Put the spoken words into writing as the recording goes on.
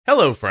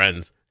Hello,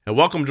 friends, and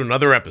welcome to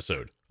another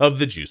episode of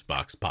the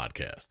Juicebox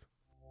Podcast.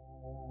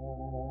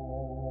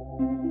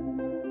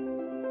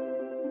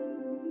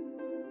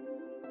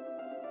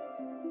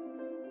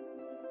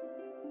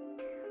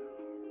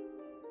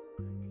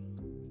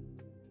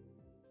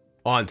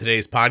 On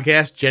today's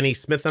podcast, Jenny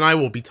Smith and I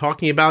will be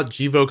talking about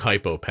Gvoke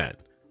HypoPen.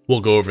 We'll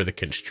go over the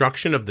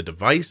construction of the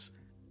device,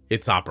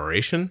 its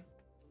operation,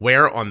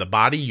 where on the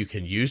body you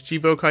can use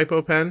Gvoke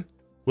HypoPen.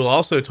 We'll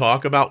also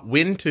talk about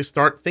when to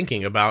start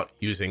thinking about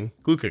using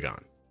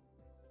glucagon.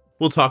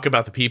 We'll talk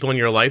about the people in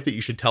your life that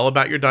you should tell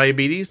about your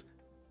diabetes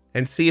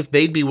and see if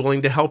they'd be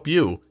willing to help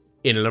you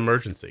in an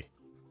emergency.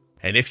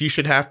 And if you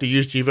should have to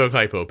use Gvoke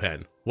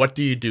HypoPen, what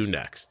do you do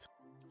next?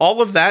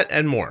 All of that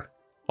and more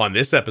on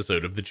this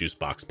episode of the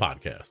Juicebox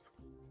Podcast.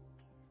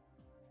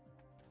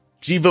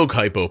 Gvoke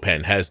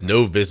HypoPen has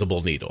no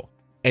visible needle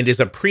and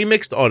is a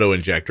premixed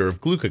autoinjector of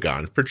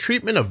glucagon for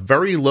treatment of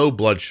very low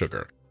blood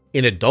sugar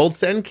in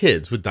adults and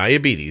kids with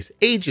diabetes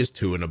ages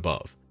 2 and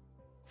above.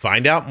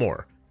 Find out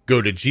more.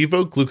 Go to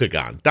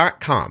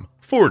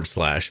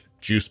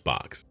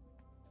gvokeglucagon.com/juicebox.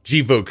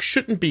 Gvoke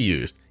shouldn't be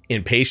used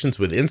in patients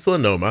with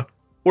insulinoma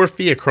or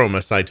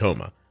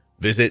pheochromocytoma.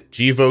 Visit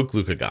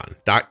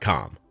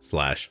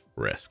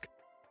gvokeglucagon.com/risk.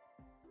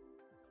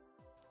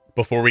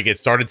 Before we get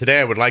started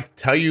today, I would like to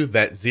tell you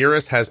that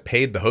Xeris has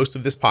paid the host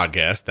of this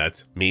podcast,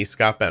 that's me,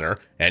 Scott Benner,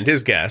 and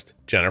his guest,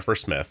 Jennifer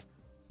Smith,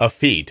 a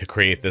fee to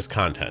create this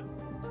content.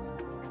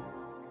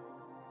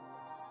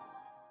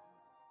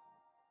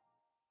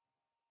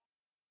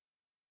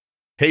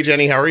 Hey,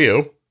 Jenny, how are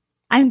you?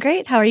 I'm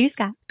great. How are you,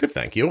 Scott? Good,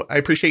 thank you. I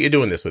appreciate you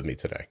doing this with me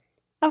today.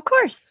 Of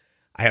course.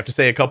 I have to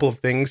say a couple of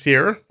things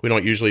here. We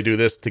don't usually do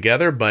this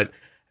together, but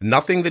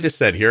nothing that is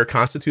said here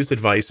constitutes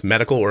advice,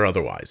 medical or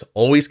otherwise.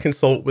 Always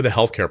consult with a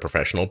healthcare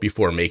professional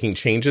before making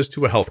changes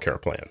to a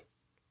healthcare plan.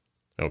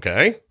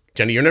 Okay?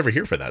 Jenny, you're never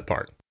here for that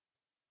part.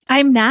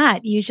 I'm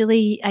not.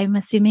 Usually, I'm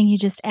assuming you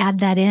just add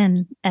that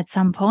in at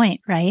some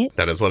point, right?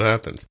 That is what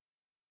happens.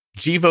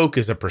 Gvoke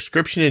is a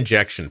prescription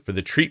injection for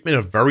the treatment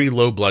of very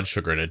low blood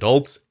sugar in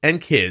adults and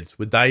kids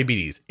with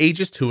diabetes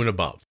ages 2 and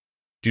above.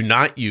 Do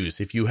not use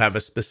if you have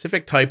a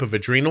specific type of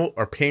adrenal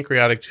or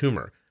pancreatic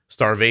tumor,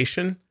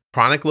 starvation,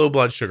 chronic low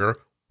blood sugar,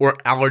 or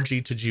allergy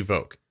to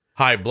Gvoke.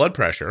 High blood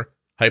pressure,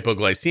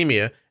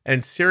 hypoglycemia,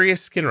 and serious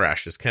skin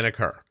rashes can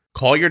occur.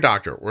 Call your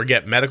doctor or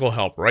get medical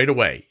help right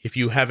away if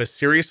you have a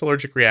serious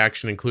allergic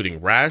reaction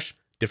including rash,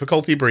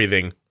 difficulty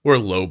breathing, or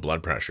low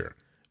blood pressure.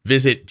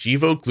 Visit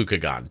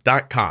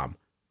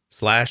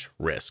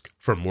gvokeglucagon.com/risk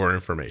for more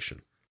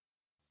information.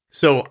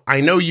 So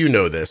I know you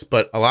know this,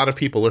 but a lot of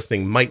people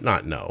listening might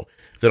not know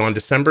that on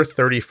December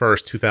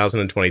 31st,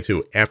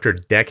 2022, after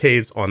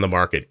decades on the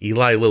market,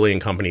 Eli Lilly and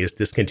Company is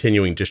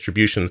discontinuing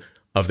distribution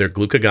of their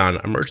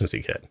glucagon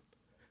emergency kit.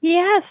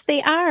 Yes,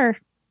 they are.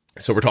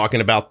 So we're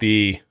talking about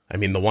the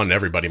one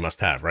everybody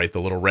must have, right?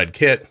 The little red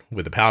kit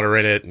with the powder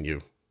in it, and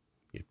Yep.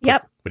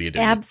 What do you do?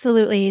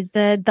 Absolutely.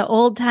 The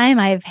old time,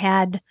 I've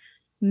had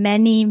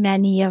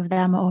many of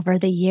them over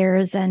the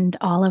years, and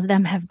all of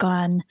them have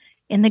gone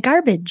in the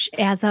garbage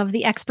as of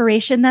the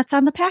expiration that's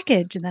on the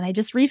package, and then I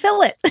just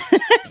refill it.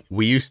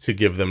 We used to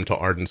give them to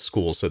Arden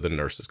schools so the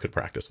nurses could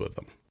practice with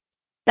them.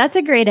 That's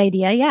a great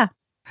idea, yeah.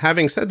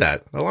 Having said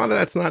that, a lot of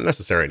that's not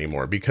necessary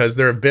anymore because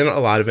there have been a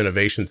lot of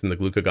innovations in the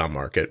glucagon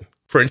market.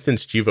 For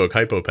instance, Gvoke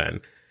HypoPen,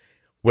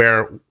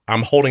 where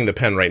I'm holding the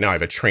pen right now. I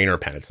have a trainer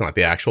pen. It's not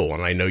the actual one.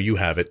 I know you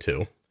have it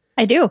too.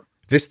 I do.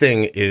 This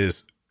thing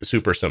is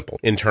super simple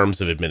in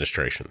terms of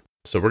administration.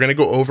 So we're going to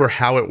go over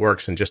how it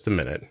works in just a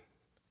minute.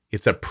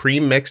 It's a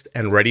pre-mixed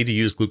and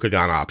ready-to-use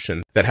glucagon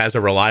option that has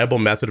a reliable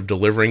method of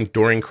delivering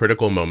during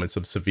critical moments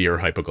of severe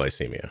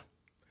hypoglycemia.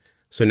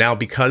 So now,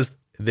 because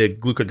the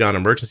glucagon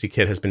emergency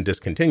kit has been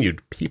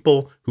discontinued,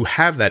 people who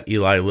have that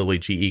Eli Lilly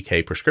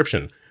GEK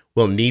prescription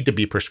will need to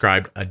be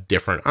prescribed a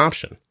different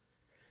option.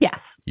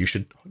 Yes. You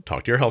should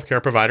talk to your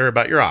healthcare provider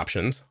about your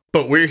options.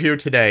 But we're here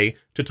today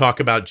to talk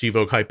about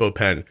Gvoke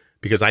HypoPen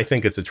because I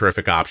think it's a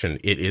terrific option.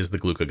 It is the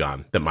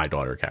glucagon that my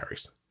daughter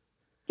carries.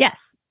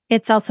 Yes.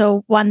 It's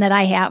also one that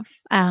I have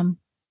in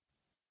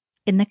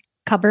the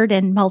cupboard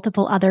and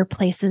multiple other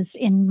places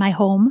in my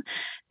home.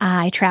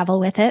 I travel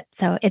with it,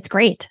 so it's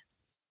great.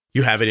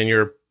 You have it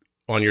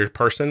on your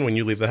person when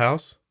you leave the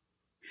house?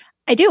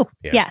 I do,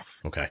 yeah.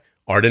 Yes. Okay.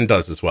 Arden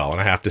does as well. And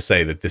I have to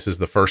say that this is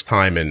the first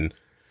time in,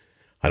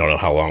 I don't know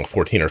how long,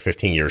 14 or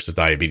 15 years of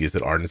diabetes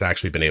that Arden's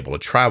actually been able to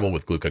travel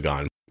with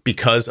glucagon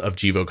because of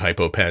Gvoke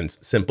HypoPen's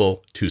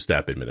simple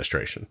 2-step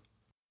administration.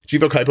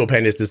 Gvoke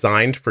HypoPen is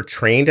designed for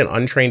trained and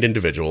untrained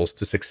individuals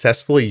to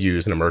successfully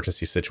use in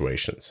emergency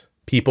situations.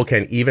 People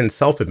can even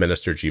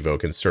self-administer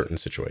Gvoke in certain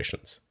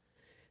situations.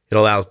 It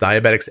allows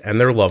diabetics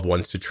and their loved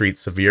ones to treat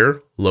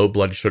severe, low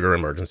blood sugar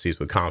emergencies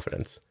with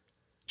confidence.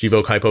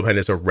 Gvoke HypoPen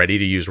is a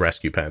ready-to-use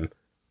rescue pen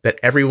that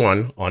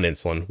everyone on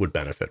insulin would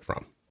benefit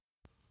from.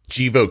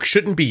 Gvoke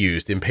shouldn't be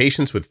used in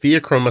patients with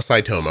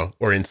pheochromocytoma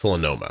or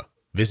insulinoma.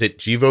 Visit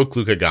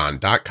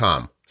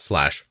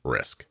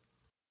gvokeglucagon.com/risk.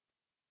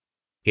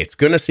 It's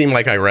going to seem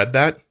like I read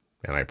that,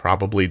 and I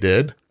probably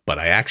did, but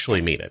I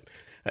actually mean it.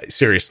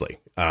 Seriously,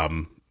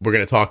 We're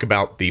going to talk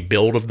about the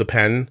build of the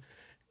pen,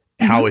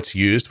 how it's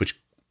used, which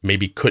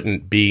maybe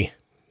couldn't be,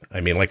 I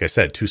mean, like I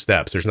said, 2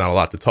 steps. There's not a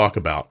lot to talk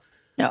about.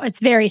 No,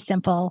 it's very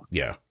simple.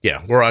 Yeah.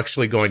 We're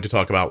actually going to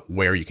talk about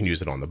where you can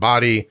use it on the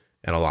body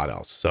and a lot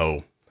else.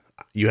 So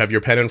you have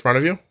your pen in front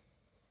of you?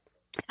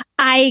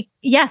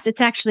 Yes,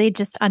 it's actually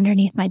just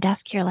underneath my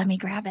desk here. Let me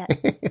grab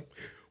it.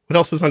 What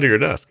else is under your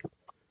desk?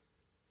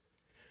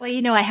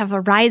 Well, I have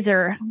a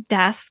riser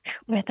desk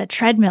with a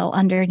treadmill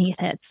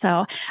underneath it.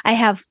 So I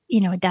have,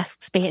 a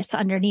desk space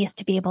underneath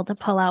to be able to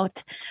pull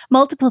out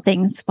multiple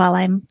things while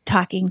I'm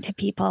talking to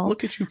people.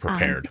 Look at you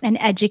prepared. And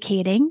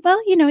educating.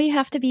 Well, you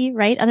have to be,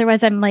 right?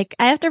 Otherwise, I'm like,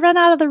 I have to run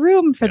out of the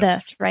room for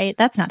this, right?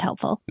 That's not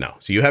helpful. No.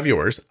 So you have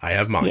yours. I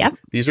have mine. Yep.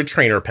 These are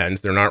trainer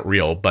pens. They're not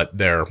real, but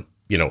they're,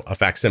 a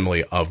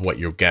facsimile of what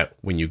you'll get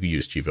when you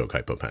use Gvoke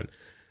HypoPen.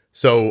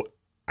 So,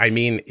 I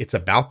mean, it's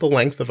about the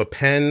length of a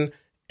pen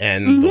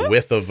and the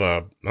width of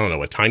a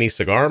tiny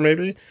cigar,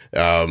 maybe,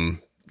 I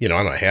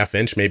don't know, a half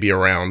inch, maybe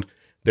around.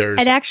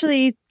 I'd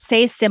actually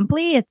say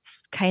simply,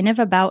 it's kind of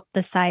about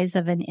the size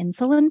of an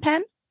insulin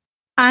pen.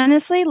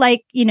 Honestly,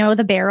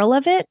 the barrel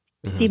of it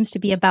seems to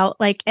be about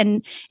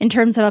and in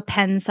terms of a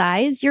pen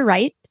size, you're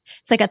right.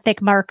 It's like a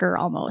thick marker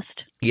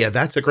almost. Yeah,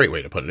 that's a great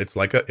way to put it. It's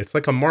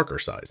like a marker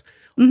size.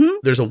 Mm-hmm.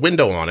 There's a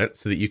window on it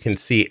so that you can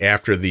see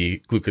after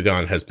the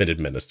glucagon has been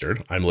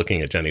administered. I'm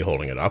looking at Jenny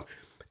holding it up,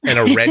 and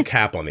a red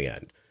cap on the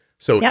end.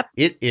 So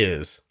it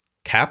is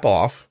cap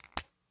off.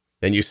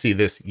 Then you see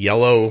this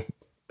yellow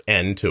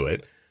end to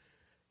it.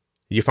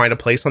 You find a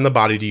place on the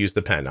body to use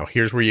the pen. Now,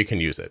 here's where you can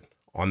use it.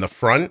 On the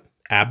front,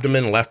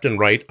 abdomen, left and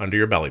right, under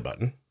your belly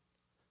button.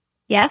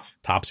 Yes.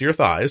 Tops of your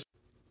thighs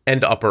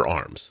and upper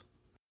arms.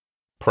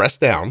 Press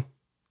down.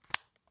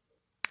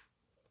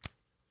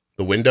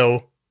 The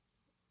window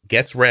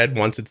gets red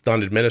once it's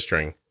done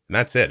administering, and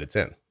that's it. It's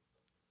in.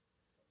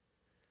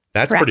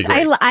 That's correct. Pretty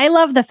great. I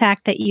love the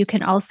fact that you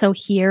can also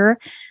hear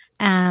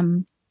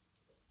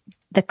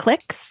the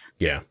clicks.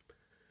 Yeah.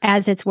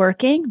 As it's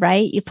working,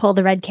 right? You pull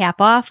the red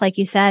cap off, like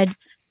you said,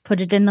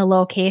 put it in the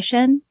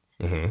location,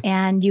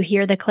 and you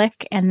hear the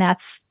click, and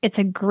it's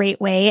a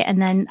great way.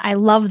 And then I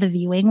love the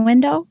viewing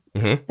window.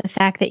 The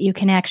fact that you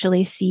can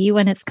actually see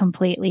when it's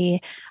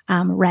completely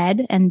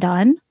read and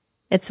done.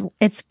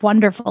 It's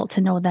wonderful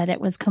to know that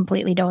it was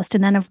completely dosed.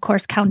 And then, of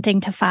course,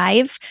 counting to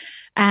 5,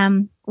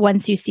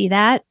 once you see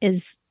that,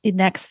 is the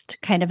next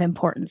kind of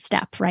important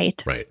step,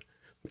 right? Right.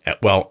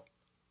 Well,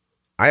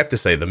 I have to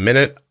say, the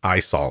minute I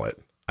saw it,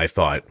 I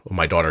thought, well,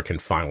 my daughter can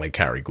finally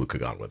carry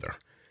glucagon with her.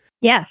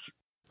 Yes.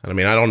 I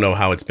mean, I don't know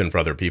how it's been for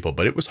other people,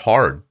 but it was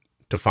hard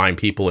to find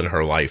people in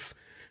her life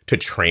to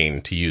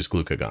train to use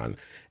glucagon.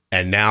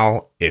 And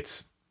now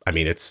it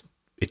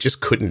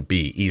just couldn't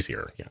be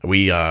easier.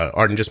 We,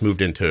 Arden just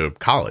moved into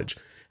college,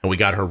 and we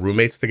got her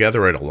roommates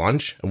together at a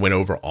lunch and went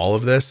over all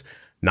of this.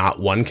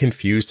 Not one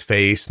confused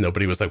face.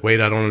 Nobody was like,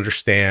 wait, I don't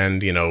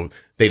understand.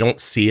 They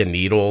don't see a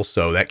needle,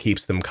 so that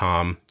keeps them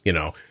calm.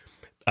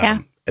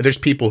 There's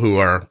people who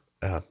are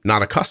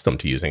not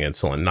accustomed to using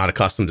insulin, not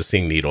accustomed to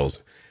seeing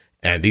needles.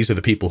 And these are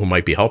the people who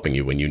might be helping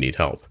you when you need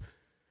help.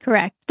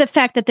 Correct. The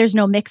fact that there's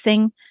no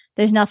mixing,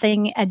 there's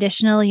nothing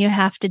additional you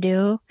have to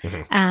do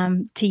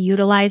to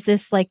utilize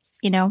this.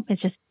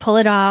 It's just pull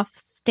it off,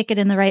 stick it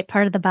in the right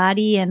part of the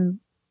body, and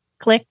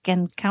click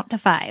and count to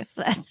 5.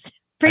 That's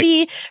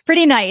pretty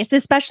nice,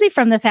 especially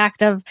from the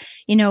fact of,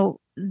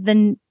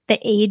 the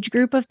age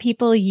group of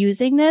people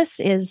using this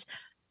is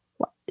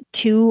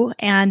 2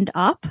 and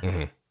up.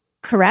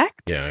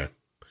 Correct? Yeah.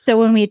 So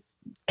when we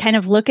kind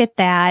of look at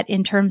that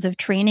in terms of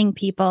training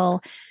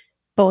people,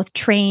 both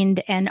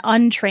trained and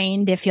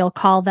untrained, if you'll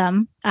call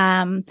them,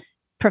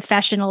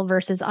 professional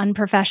versus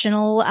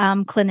unprofessional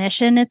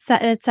clinician,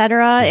 et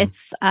cetera,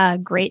 it's a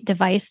great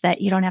device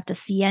that you don't have to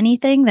see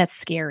anything that's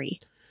scary.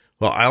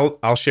 Well,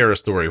 I'll share a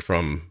story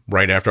from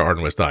right after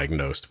Arden was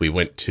diagnosed. We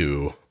went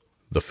to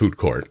the food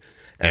court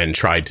and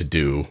tried to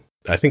do,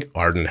 I think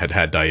Arden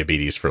had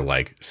diabetes for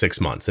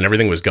 6 months, and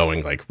everything was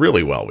going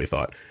really well, we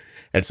thought.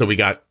 And so we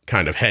got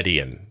kind of heady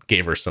and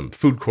gave her some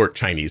food court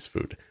Chinese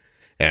food.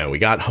 And we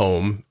got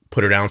home,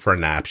 put her down for a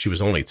nap. She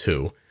was only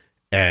 2.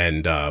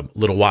 And a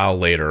little while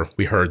later,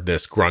 we heard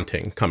this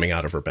grunting coming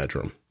out of her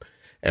bedroom.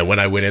 And when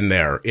I went in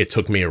there, it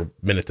took me a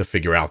minute to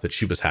figure out that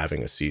she was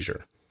having a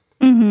seizure.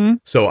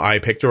 So I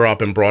picked her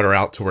up and brought her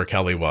out to where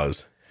Kelly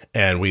was.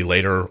 And we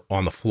laid her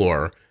on the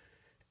floor.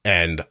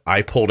 And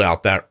I pulled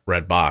out that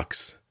red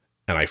box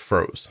and I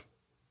froze.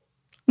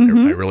 I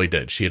really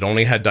did. She had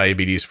only had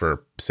diabetes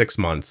for 6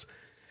 months.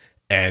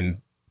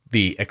 And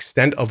the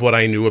extent of what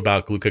I knew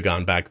about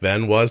glucagon back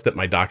then was that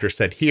my doctor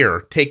said,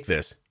 here, take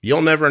this.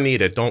 You'll never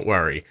need it. Don't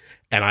worry.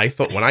 And I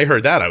thought, when I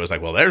heard that, I was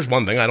like, well, there's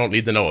one thing I don't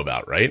need to know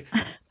about, right?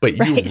 But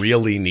you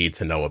really need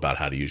to know about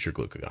how to use your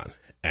glucagon.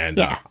 And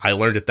I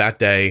learned it that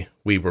day.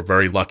 We were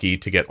very lucky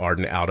to get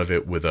Arden out of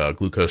it with a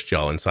glucose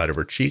gel inside of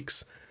her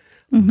cheeks.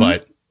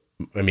 But,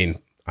 I mean,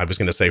 I was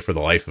going to say for the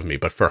life of me,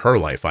 but for her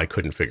life, I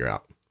couldn't figure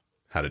out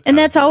how to. And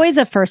that's always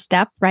a first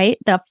step, right?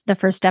 The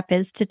first step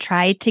is to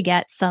try to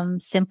get some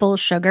simple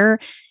sugar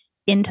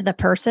into the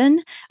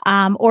person,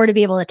 or to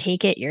be able to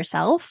take it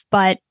yourself.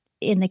 But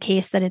in the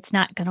case that it's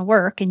not going to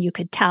work and you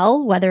could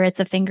tell whether it's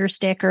a finger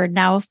stick or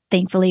now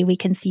thankfully we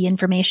can see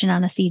information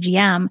on a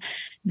CGM,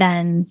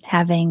 then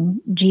having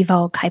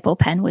Gvoke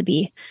HypoPen would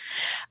be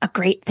a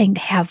great thing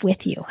to have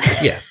with you.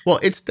 Yeah. Well,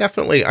 it's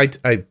definitely,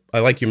 I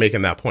like you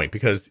making that point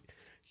because,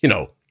 you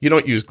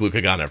don't use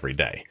glucagon every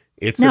day.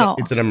 It's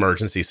an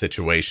emergency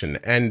situation.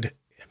 And,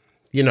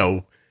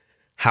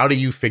 how do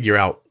you figure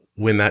out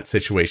when that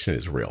situation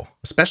is real,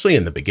 especially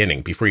in the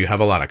beginning, before you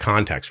have a lot of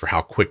context for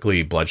how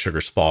quickly blood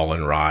sugars fall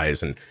and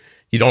rise? And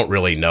you don't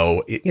really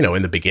know,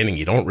 in the beginning,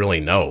 you don't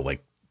really know,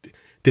 like,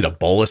 did a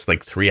bolus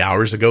like 3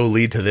 hours ago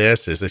lead to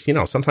this? Is this,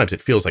 sometimes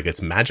it feels like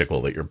it's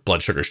magical that your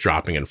blood sugar's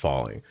dropping and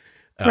falling.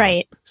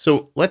 Right.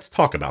 So let's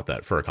talk about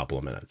that for a couple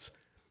of minutes.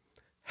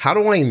 How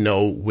do I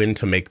know when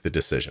to make the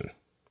decision?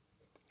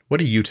 What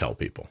do you tell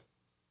people?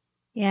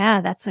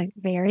 Yeah, that's a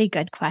very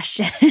good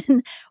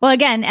question. Well,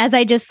 again, as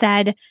I just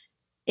said,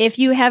 if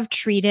you have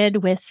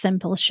treated with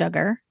simple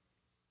sugar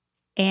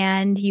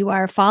and you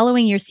are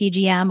following your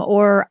CGM,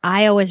 or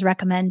I always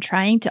recommend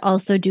trying to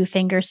also do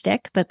finger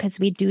stick because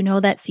we do know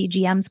that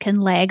CGMs can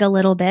lag a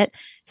little bit,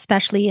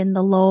 especially in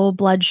the low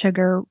blood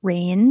sugar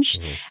range.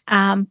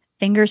 Mm-hmm.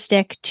 Finger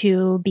stick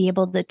to be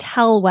able to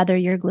tell whether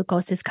your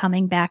glucose is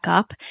coming back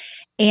up.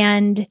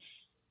 And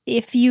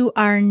if you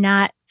are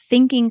not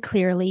thinking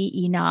clearly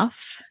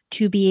enough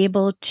to be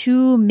able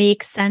to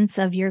make sense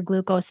of your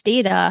glucose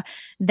data,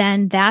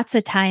 then that's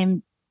a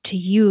time to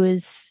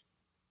use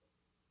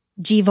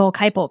Gvoke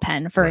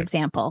HypoPen, for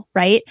example,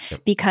 right?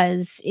 Yep.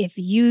 Because if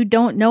you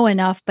don't know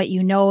enough, but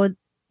you know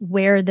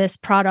where this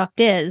product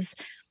is,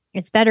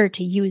 it's better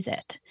to use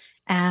it.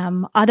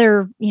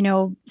 Other,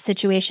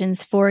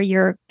 situations for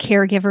your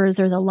caregivers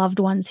or the loved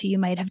ones who you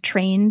might have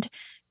trained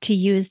to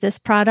use this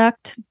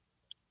product.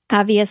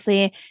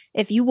 Obviously,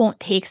 if you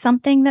won't take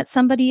something that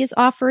somebody is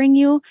offering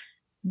you,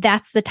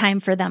 that's the time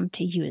for them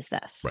to use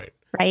this.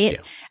 Right.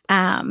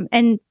 Yeah.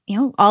 And,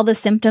 all the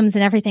symptoms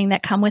and everything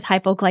that come with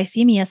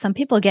hypoglycemia, some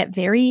people get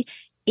very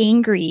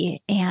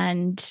angry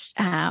and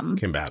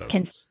combative.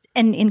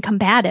 And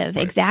combative.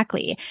 Right.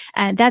 Exactly.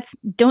 And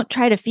don't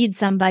try to feed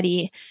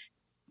somebody,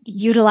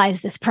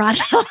 utilize this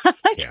product.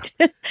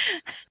 Yeah.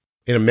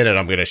 In a minute,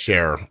 I'm going to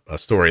share a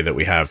story that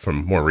we have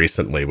from more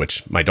recently,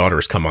 which my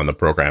daughter's come on the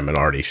program and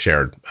already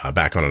shared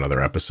back on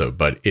another episode,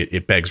 but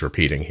it begs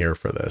repeating here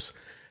for this.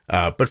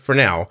 But for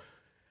now,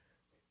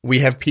 we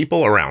have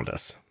people around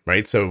us,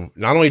 right? So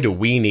not only do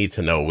we need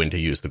to know when to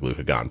use the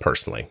glucagon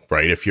personally,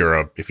 right? If you're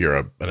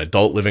an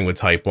adult living with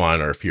type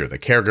 1, or if you're the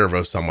caregiver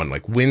of someone,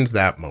 like, when's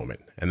that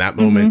moment? And that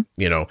moment,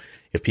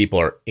 if people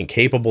are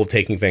incapable of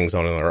taking things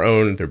on their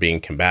own, they're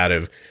being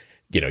combative,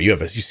 you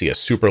see a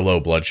super low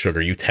blood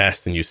sugar, you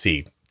test and you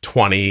see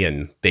 20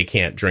 and they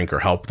can't drink or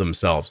help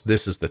themselves.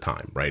 This is the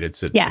time, right?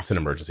 It's an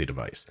emergency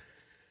device.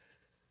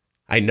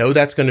 I know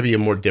that's going to be a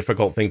more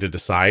difficult thing to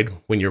decide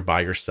when you're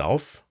by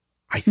yourself.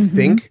 I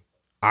think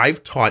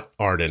I've taught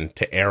Arden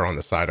to err on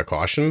the side of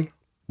caution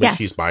when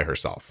she's by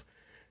herself.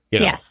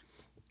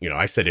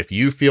 I said, if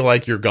you feel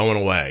like you're going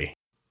away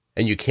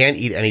and you can't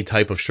eat any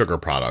type of sugar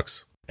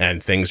products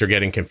and things are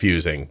getting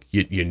confusing,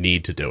 you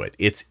need to do it.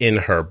 It's in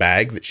her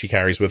bag that she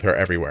carries with her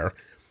everywhere.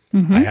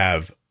 I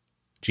have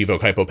Gvoke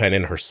HypoPen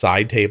in her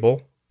side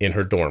table in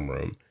her dorm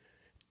room.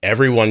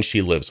 Everyone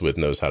she lives with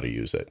knows how to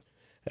use it.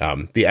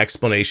 The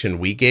explanation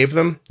we gave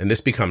them, and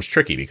this becomes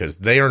tricky because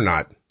they are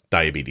not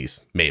diabetes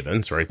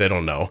mavens, right? They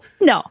don't know.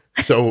 No.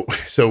 So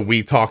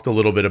we talked a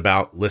little bit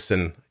about,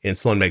 listen,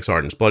 insulin makes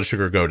Arden's blood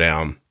sugar go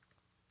down.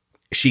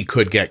 She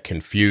could get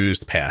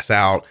confused, pass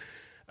out,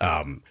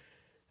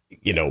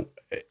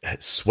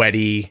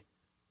 sweaty,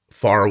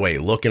 far away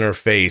look in her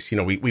face.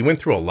 We went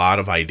through a lot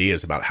of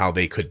ideas about how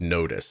they could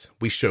notice.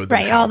 We showed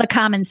them all the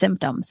common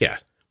symptoms. Yeah.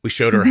 We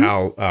showed her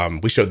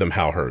we showed them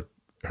how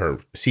her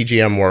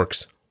CGM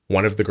works.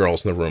 One of the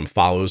girls in the room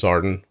follows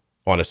Arden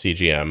on a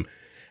CGM.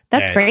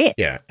 That's great.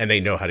 Yeah. And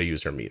they know how to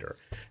use her meter.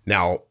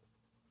 Now,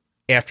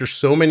 after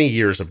so many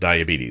years of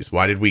diabetes,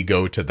 why did we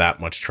go to that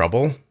much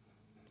trouble?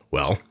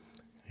 Well,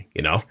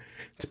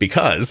 it's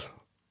because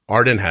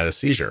Arden had a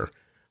seizure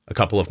a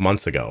couple of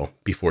months ago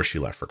before she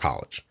left for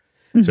college.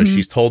 So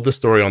she's told the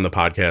story on the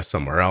podcast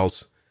somewhere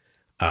else.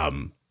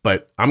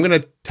 But I'm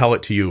going to tell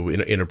it to you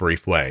in a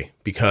brief way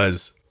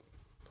because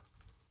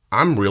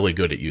I'm really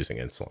good at using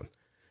insulin.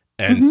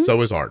 And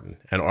so is Arden.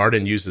 And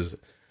Arden uses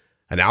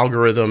an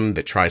algorithm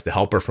that tries to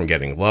help her from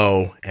getting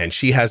low. And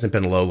she hasn't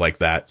been low like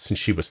that since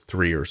she was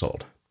 3 years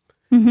old.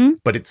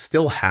 But it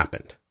still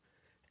happened.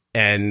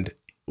 And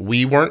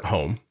we weren't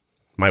home.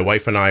 My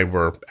wife and I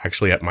were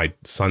actually at my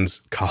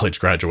son's college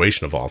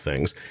graduation, of all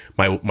things.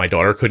 My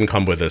daughter couldn't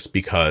come with us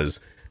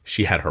because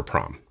she had her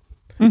prom.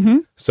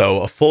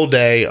 So a full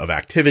day of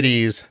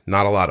activities,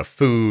 not a lot of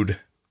food.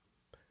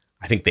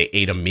 I think they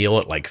ate a meal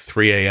at like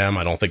 3 a.m.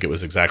 I don't think it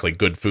was exactly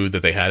good food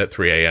that they had at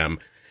 3 a.m.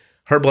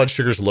 Her blood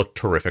sugars looked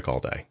terrific all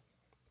day.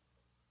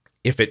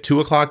 If at 2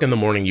 o'clock in the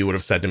morning you would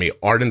have said to me,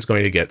 Arden's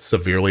going to get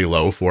severely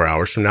low 4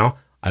 hours from now,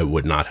 I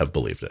would not have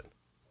believed it.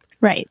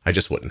 Right. I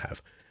just wouldn't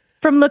have.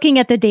 From looking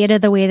at the data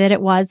the way that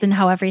it was and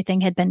how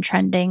everything had been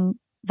trending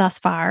thus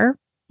far,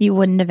 you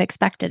wouldn't have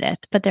expected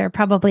it. But there are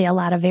probably a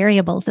lot of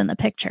variables in the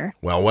picture.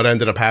 Well, what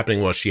ended up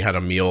happening was she had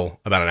a meal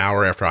about an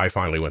hour after I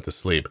finally went to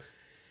sleep.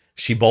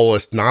 She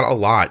bolused not a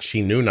lot.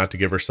 She knew not to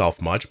give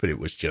herself much, but it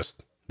was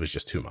just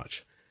too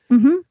much.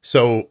 Mm-hmm.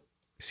 So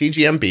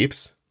CGM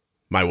beeps.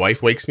 My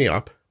wife wakes me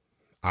up.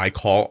 I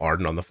call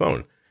Arden on the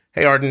phone.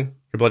 Hey, Arden,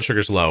 your blood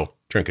sugar's low.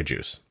 Drink a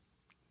juice.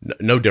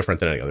 No different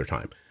than any other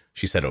time.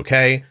 She said,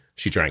 okay.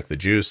 She drank the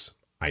juice.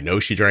 I know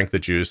she drank the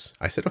juice.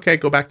 I said, okay,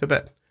 go back to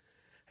bed.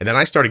 And then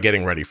I started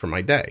getting ready for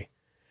my day.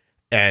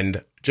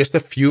 And just a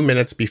few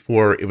minutes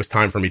before it was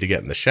time for me to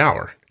get in the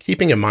shower,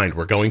 keeping in mind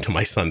we're going to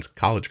my son's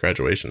college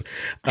graduation,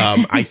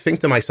 I think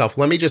to myself,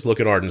 let me just look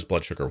at Arden's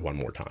blood sugar one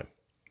more time.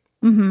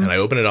 Mm-hmm. And I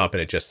open it up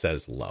and it just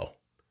says low.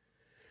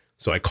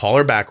 So I call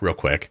her back real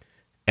quick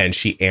and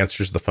she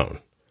answers the phone.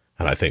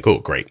 And I think, oh,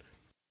 great.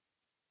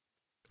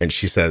 And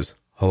she says,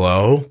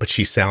 hello, but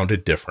she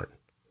sounded different.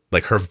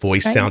 Like her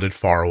voice sounded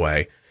far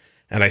away.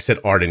 And I said,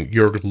 Arden,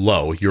 you're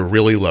low. You're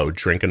really low.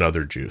 Drink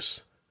another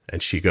juice.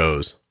 And she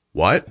goes,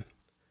 what?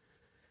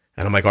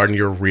 And I'm like, Arden,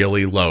 you're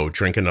really low.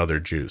 Drink another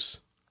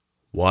juice.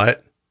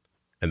 What?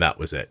 And that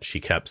was it. She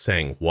kept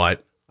saying,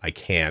 what? I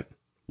can't.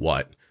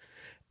 What?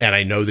 And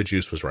I know the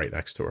juice was right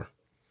next to her.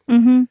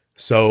 Mm-hmm.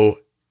 So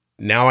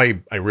now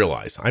I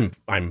realize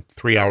I'm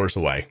 3 hours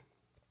away.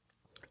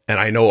 And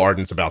I know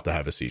Arden's about to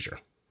have a seizure.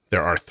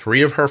 There are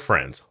 3 of her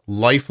friends,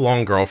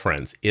 lifelong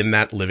girlfriends, in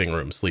that living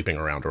room sleeping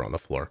around her on the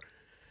floor.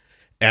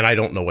 And I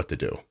don't know what to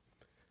do.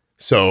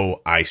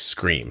 So I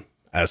scream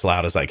as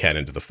loud as I can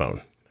into the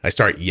phone. I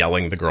start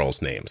yelling the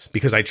girls' names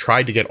because I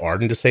tried to get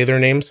Arden to say their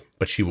names,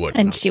 but she wouldn't.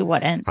 And she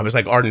wouldn't. I was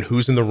like, Arden,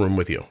 who's in the room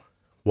with you?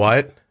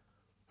 What?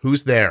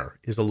 Who's there?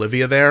 Is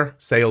Olivia there?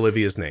 Say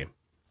Olivia's name.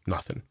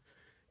 Nothing.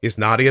 Is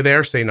Nadia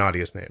there? Say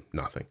Nadia's name.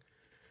 Nothing.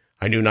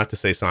 I knew not to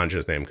say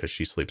Sanja's name because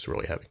she sleeps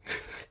really heavy.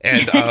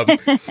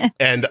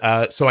 And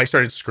so I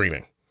started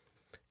screaming.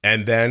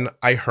 And then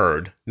I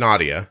heard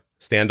Nadia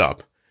stand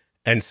up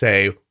and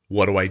say,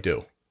 what do I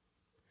do?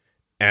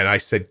 And I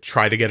said,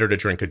 try to get her to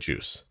drink a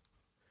juice.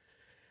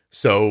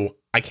 So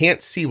I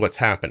can't see what's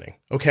happening.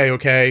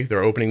 Okay.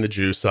 They're opening the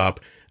juice up.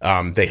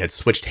 They had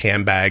switched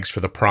handbags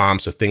for the prom,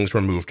 so things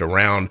were moved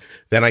around.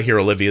 Then I hear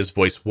Olivia's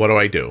voice. What do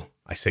I do?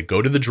 I said,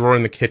 go to the drawer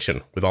in the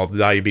kitchen with all the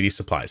diabetes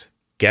supplies.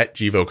 Get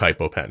Gvoke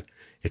HypoPen.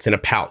 It's in a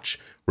pouch.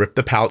 Rip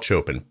the pouch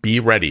open. Be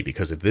ready,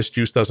 because if this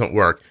juice doesn't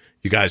work,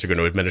 you guys are going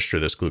to administer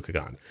this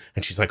glucagon.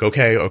 And she's like,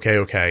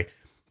 okay.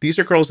 These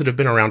are girls that have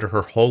been around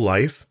her whole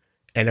life.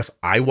 And if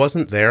I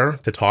wasn't there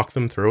to talk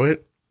them through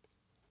it,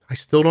 I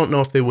still don't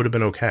know if they would have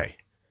been okay.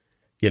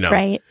 You know?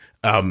 Right.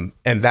 And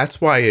that's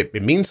why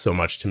it means so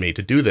much to me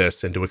to do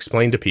this and to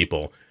explain to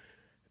people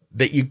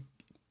that you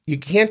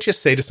can't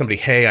just say to somebody,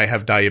 hey, I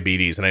have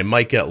diabetes and I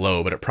might get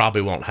low, but it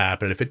probably won't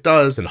happen. If it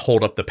does, and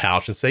hold up the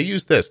pouch and say,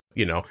 use this,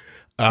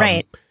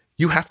 Right.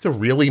 You have to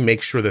really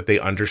make sure that they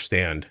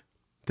understand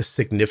the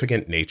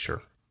significant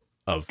nature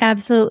of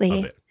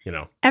Absolutely. it,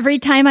 Every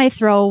time I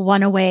throw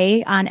one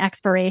away on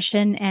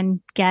expiration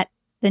and get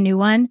the new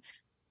one,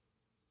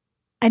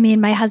 I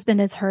mean, my husband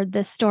has heard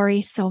this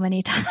story so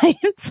many times.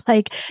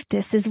 Like,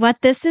 this is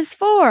what this is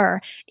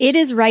for. It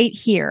is right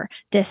here.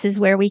 This is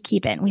where we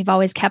keep it. We've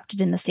always kept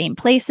it in the same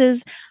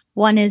places.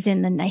 One is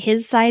in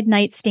his side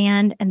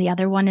nightstand, and the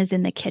other one is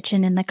in the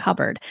kitchen in the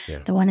cupboard. Yeah.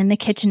 The one in the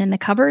kitchen in the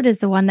cupboard is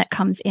the one that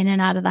comes in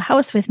and out of the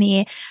house with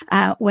me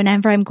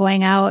whenever I'm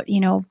going out,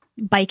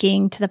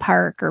 biking to the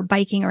park or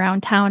biking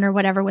around town or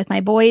whatever with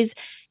my boys.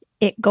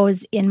 It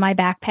goes in my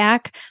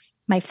backpack.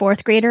 My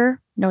 4th grader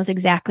knows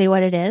exactly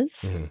what it is.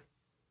 Mm-hmm.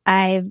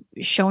 I've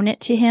shown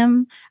it to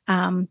him.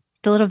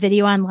 The little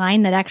video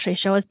online that actually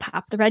shows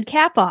pop the red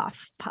cap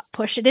off,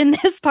 push it in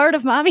this part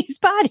of mommy's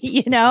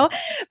body,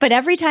 But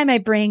every time I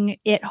bring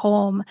it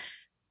home,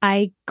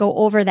 I go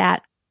over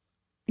that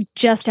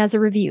just as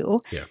a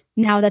review. Yeah.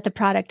 Now that the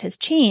product has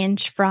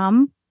changed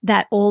from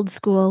that old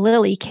school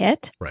Lily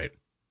kit, right?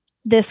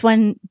 This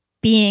one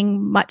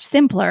being much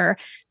simpler,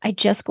 I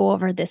just go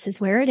over, this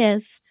is where it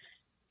is.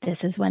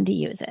 This is when to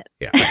use it.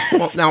 Yeah.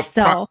 Well,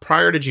 now,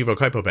 prior to Gvoke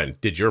HypoPen,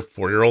 did your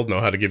 4-year-old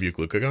know how to give you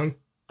glucagon?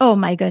 Oh,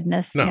 my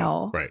goodness,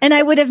 no. Right. And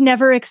I would have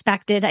never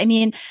expected. I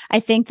mean, I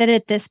think that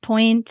at this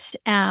point,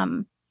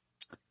 could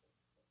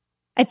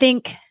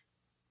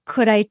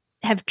I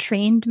have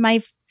trained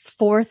my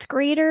 4th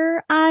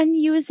grader on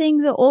using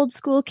the old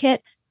school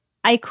kit?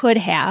 I could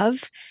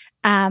have.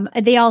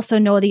 They also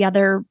know the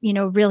other,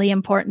 really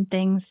important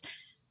things,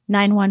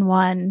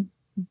 911,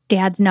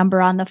 dad's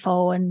number on the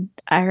phone.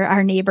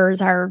 Our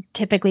neighbors are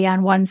typically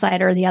on one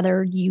side or the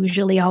other,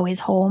 usually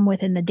always home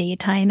within the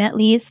daytime at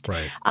least.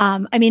 Right.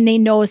 They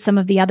know some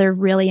of the other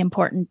really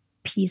important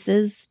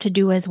pieces to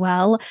do as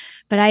well,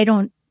 but I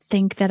don't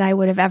think that I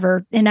would have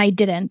ever, and I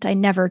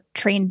never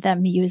trained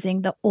them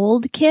using the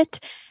old kit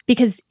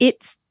because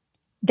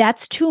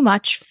that's too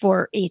much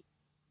for a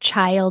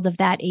child of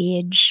that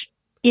age,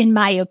 in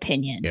my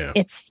opinion. Yeah.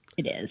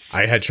 It is.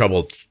 I had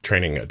trouble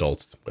training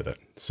adults with it.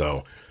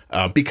 So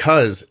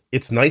because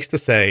it's nice to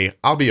say,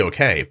 I'll be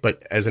okay.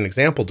 But as an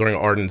example, during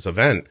Arden's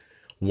event,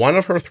 one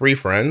of her 3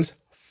 friends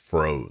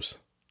froze.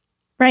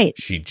 Right.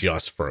 She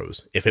just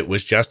froze. If it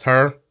was just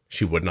her,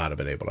 she would not have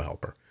been able to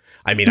help her.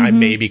 I mean, I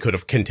maybe could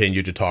have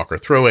continued to talk her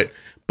through it,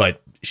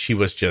 but she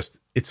was just,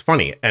 it's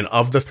funny. And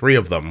of the 3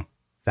 of them,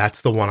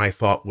 that's the one I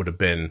thought would have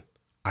been,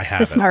 I have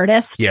the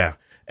smartest. Yeah.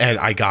 And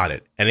I got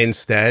it. And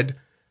instead,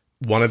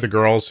 one of the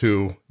girls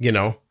who,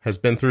 has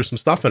been through some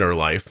stuff in her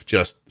life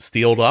just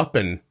steeled up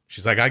and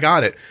she's like, I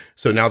got it.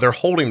 So now they're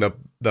holding the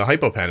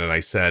HypoPen. And I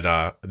said,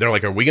 they're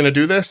like, are we going to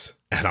do this?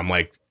 And I'm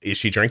like, is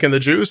she drinking the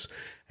juice?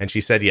 And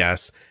she said,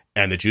 yes.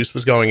 And the juice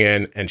was going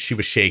in and she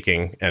was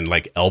shaking and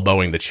like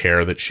elbowing the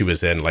chair that she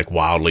was in, like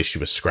wildly. She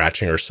was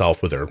scratching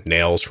herself with her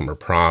nails from her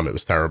prom. It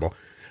was terrible.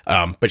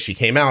 But she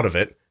came out of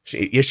it.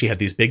 She had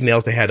these big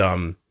nails. They had,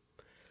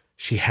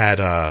 she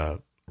had,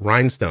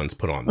 rhinestones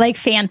put on them. Like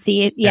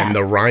fancy. Yes. And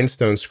the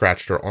rhinestones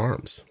scratched her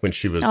arms when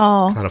she was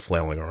kind of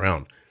flailing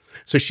around.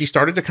 So she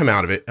started to come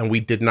out of it and we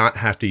did not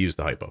have to use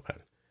the HypoPen.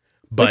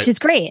 But which is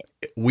great.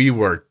 It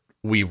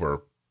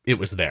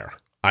was there.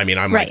 I mean,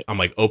 I'm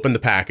like, open the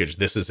package.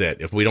 This is it.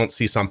 If we don't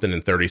see something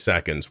in 30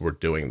 seconds, we're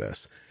doing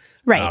this.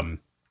 Right.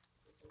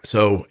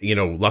 So,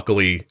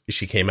 luckily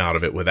she came out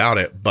of it without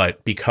it,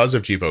 but because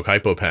of Gvoke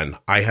HypoPen,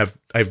 I have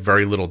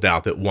very little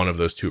doubt that one of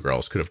those 2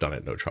 girls could have done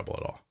it no trouble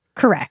at all.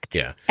 Correct.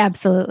 Yeah.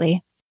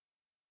 Absolutely.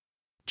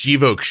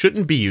 Gvoke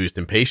shouldn't be used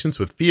in patients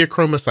with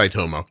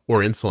pheochromocytoma or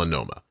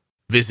insulinoma.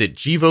 Visit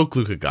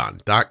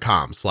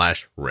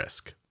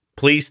gvokeglucagon.com/risk.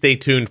 Please stay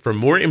tuned for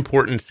more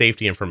important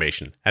safety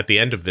information at the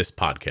end of this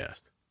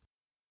podcast.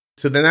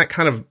 So then that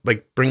kind of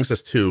like brings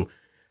us to,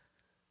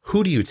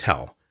 who do you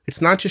tell?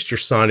 It's not just your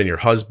son and your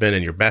husband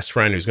and your best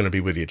friend who's going to be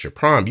with you at your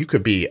prom. You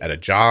could be at a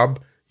job.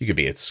 You could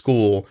be at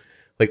school.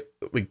 Like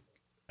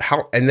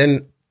how, and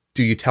then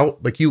do you tell,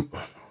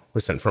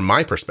 listen, from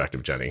my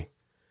perspective, Jenny,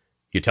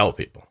 you tell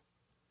people.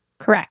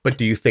 Correct. But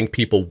do you think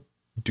people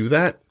do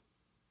that?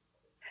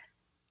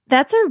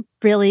 That's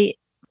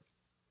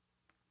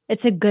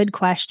it's a good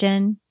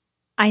question.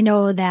 I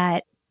know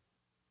that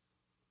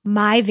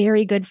my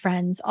very good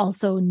friends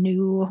also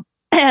knew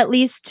at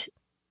least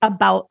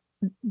about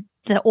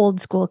the old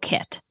school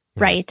kit,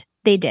 right?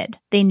 They did.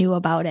 They knew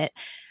about it.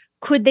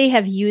 Could they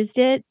have used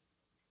it?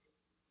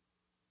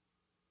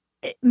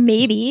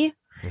 Maybe.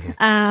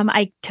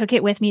 I took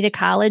it with me to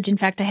college. In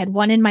fact, I had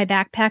one in my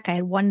backpack. I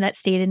had one that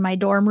stayed in my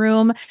dorm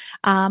room.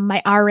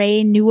 My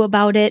RA knew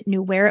about it,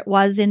 knew where it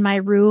was in my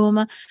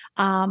room.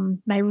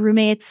 My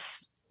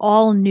roommates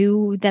all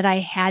knew that I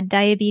had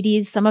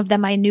diabetes. Some of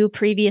them I knew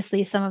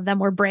previously. Some of them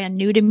were brand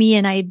new to me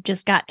and I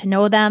just got to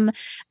know them.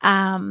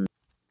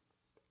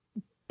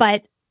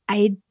 But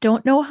I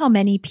don't know how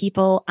many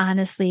people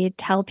honestly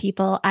tell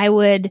people. I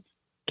would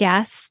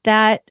guess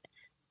that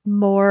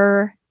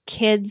more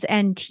kids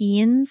and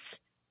teens,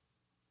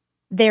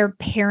 their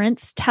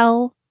parents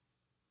tell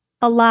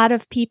a lot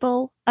of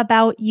people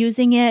about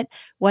using it,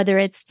 whether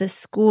it's the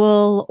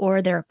school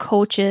or their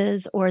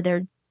coaches or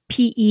their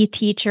PE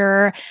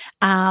teacher,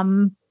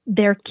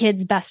 their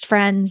kids' best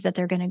friends that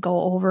they're going to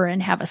go over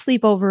and have a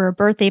sleepover or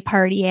birthday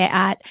party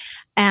at.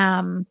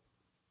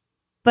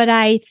 But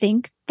I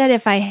think that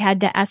if I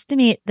had to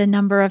estimate the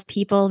number of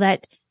people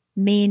that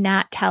may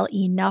not tell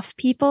enough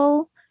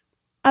people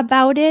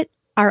about it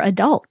are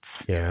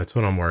adults. Yeah, that's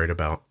what I'm worried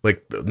about.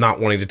 Like not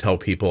wanting to tell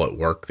people at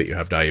work that you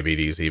have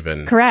diabetes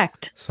even.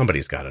 Correct.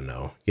 Somebody's got to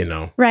know,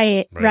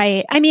 Right.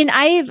 I mean,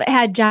 I've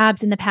had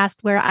jobs in the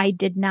past where I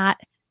did not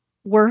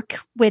work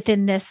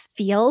within this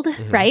field,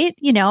 right?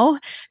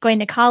 Going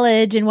to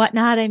college and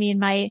whatnot. I mean,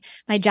 my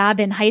job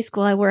in high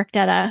school, I worked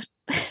at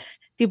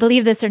if you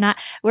believe this or not,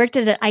 worked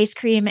at an ice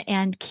cream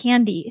and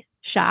candy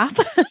shop.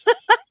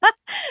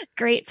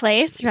 Great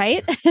place,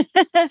 right?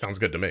 Sounds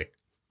good to me.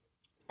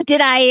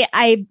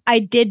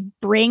 I did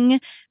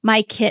bring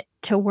my kit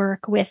to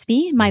work with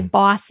me. My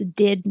boss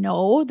did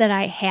know that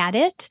I had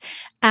it.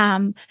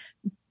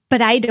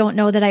 But I don't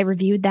know that I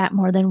reviewed that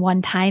more than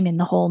one time in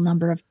the whole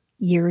number of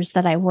years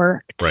that I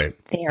worked there.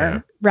 Yeah.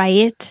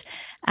 Right.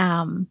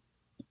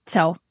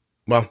 So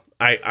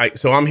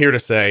I'm here to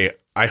say,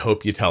 I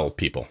hope you tell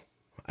people.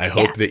 I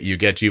hope that you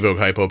get Gvoke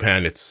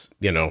HypoPen. It's,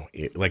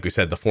 like we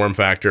said, the form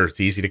factor, it's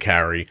easy to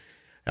carry.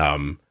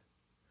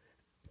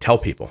 Tell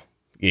people,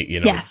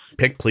 yes.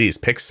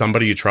 Pick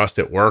somebody you trust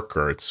at work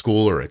or at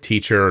school or a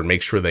teacher and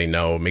make sure they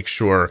know, make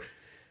sure.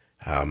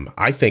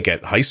 I think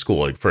at high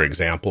school, for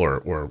example,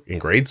 or in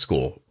grade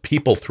school,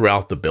 people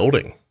throughout the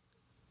building,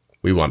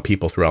 we want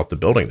people throughout the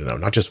building to know,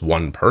 not just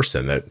one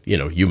person that,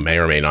 you may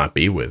or may not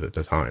be with at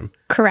the time.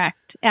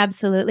 Correct.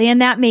 Absolutely.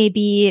 And that may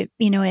be,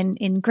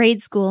 in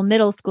grade school,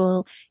 middle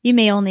school, you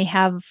may only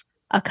have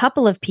a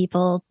couple of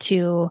people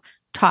to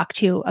talk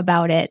to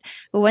about it.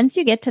 But once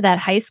you get to that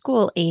high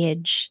school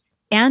age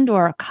and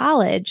or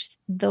college,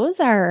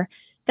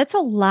 that's a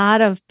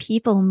lot of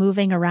people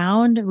moving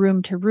around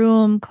room to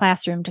room,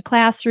 classroom to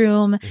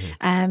classroom.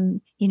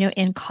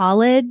 In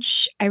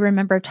college, I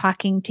remember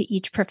talking to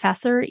each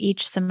professor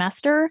each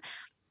semester.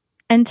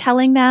 and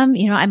telling them,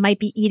 I might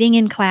be eating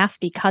in class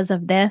because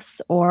of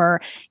this,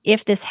 or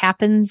if this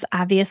happens,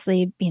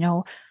 obviously,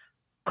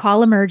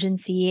 call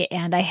emergency,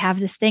 and I have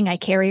this thing I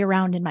carry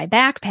around in my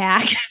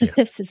backpack. Yeah.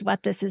 This is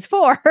what this is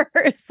for.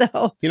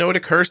 So, it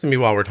occurs to me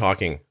while we're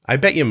talking, I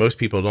bet you most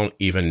people don't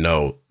even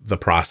know the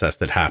process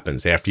that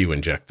happens after you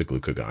inject the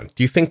glucagon.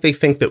 Do you think they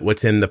think that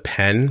what's in the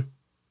pen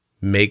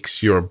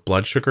makes your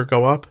blood sugar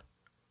go up?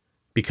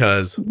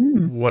 Because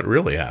what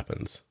really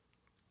happens?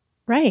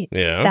 Right.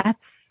 Yeah.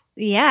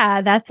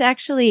 That's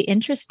actually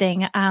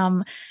interesting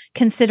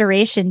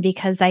consideration,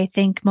 because I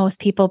think most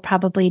people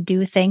probably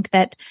do think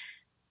that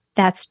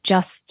that's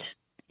just,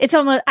 it's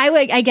almost,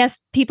 I guess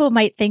people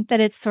might think that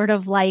it's sort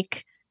of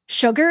like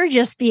sugar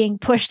just being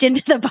pushed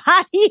into the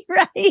body,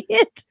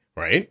 right?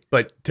 Right.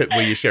 But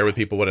will you share with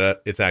people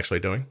what it's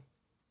actually doing?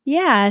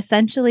 Yeah,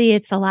 essentially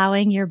it's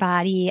allowing your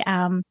body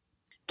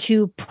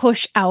to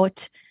push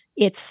out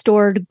its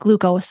stored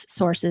glucose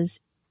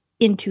sources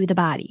into the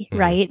body,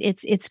 right?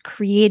 It's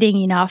creating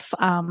enough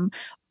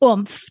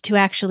oomph to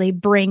actually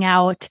bring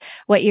out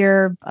what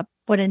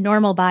a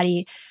normal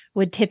body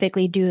would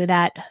typically do,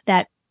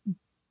 that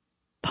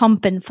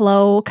pump and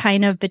flow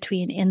kind of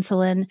between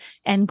insulin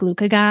and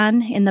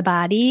glucagon in the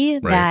body,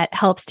 right, that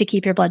helps to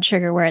keep your blood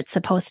sugar where it's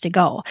supposed to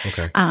go.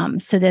 Okay.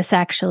 So this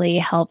actually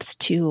helps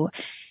to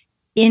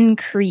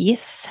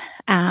increase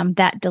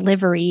that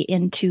delivery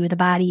into the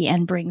body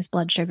and brings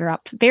blood sugar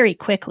up very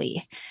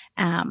quickly,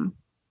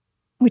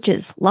 which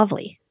is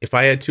lovely. If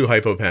I had 2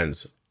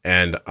 HypoPens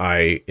and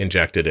I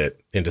injected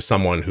it into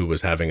someone who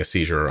was having a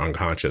seizure or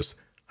unconscious,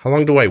 how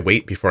long do I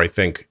wait before I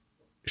think,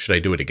 should I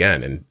do it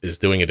again? And is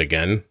doing it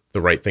again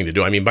the right thing to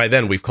do? I mean, by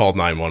then we've called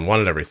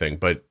 911 and everything,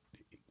 but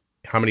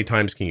how many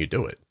times can you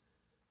do it?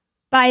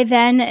 By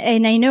then,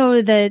 and I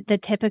know the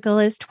typical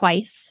is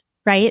twice,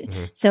 right?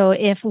 Mm-hmm. So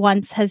if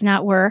once has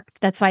not worked,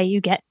 that's why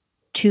you get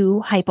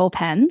 2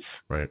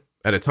 HypoPens. Right.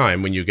 At a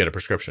time when you get a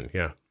prescription.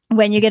 Yeah.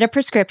 When you get a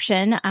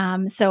prescription.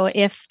 So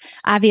if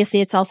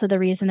obviously it's also the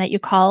reason that you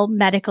call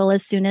medical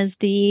as soon as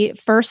the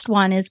first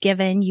one is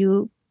given,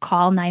 you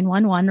call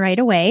 911 right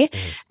away.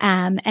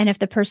 Mm-hmm. And if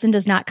the person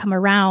does not come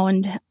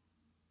around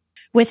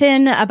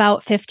within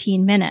about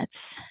 15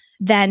 minutes,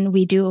 then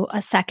we do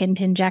a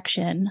second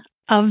injection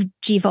of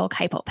Gvoke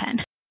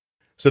HypoPen.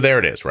 So there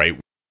it is, right?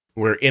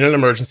 We're in an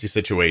emergency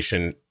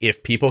situation.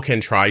 If people can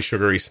try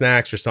sugary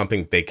snacks or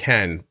something, they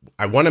can.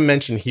 I want to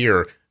mention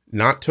here,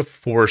 not to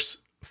force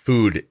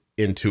food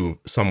into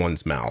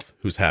someone's mouth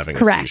who's having a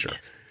seizure,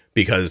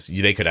 because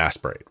they could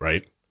aspirate,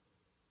 right?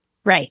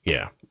 Right.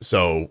 Yeah.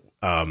 So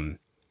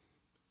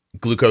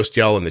glucose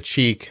gel in the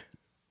cheek,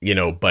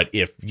 but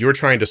if you're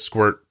trying to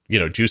squirt,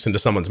 juice into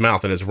someone's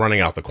mouth and it's running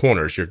out the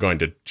corners, you're going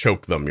to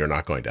choke them. You're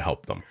not going to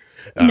help them.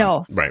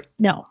 No. Right.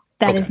 No,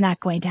 that is not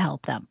going to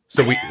help them.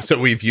 So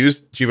we've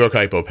used Gvoke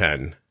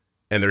HypoPen,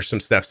 and there's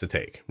some steps to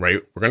take,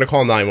 right? We're going to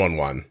call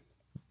 911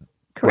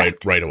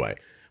 right away.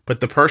 But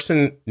the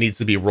person needs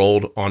to be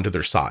rolled onto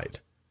their side.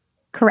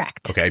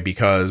 Correct. Okay,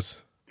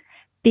 because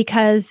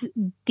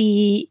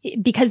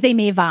they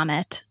may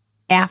vomit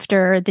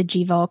after the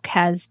Gvoke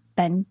has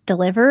been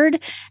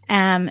delivered.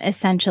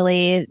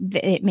 Essentially,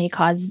 it may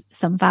cause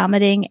some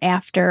vomiting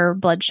after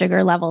blood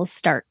sugar levels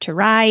start to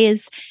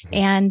rise. Mm-hmm.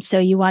 And so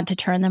you want to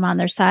turn them on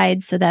their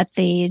side so that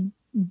they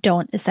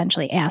don't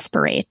essentially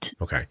aspirate.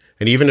 Okay.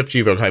 And even if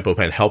Gvoke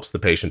HypoPen helps the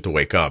patient to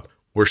wake up,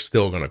 we're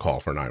still going to call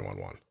for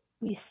 911.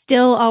 We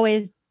still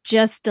always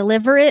just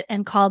deliver it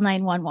and call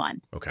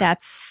 911. Okay.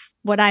 That's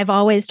what I've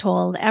always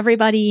told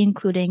everybody,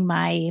 including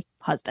my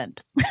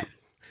husband.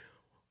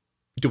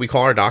 Do we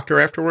call our doctor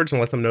afterwards and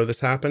let them know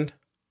this happened?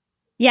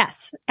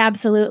 Yes,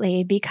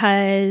 absolutely.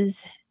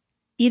 Because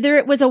either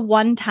it was a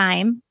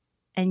one-time,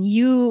 and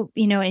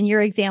in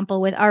your example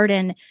with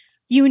Arden,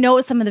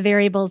 some of the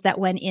variables that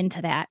went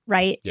into that,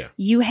 right? Yeah.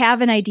 You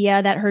have an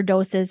idea that her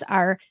doses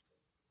are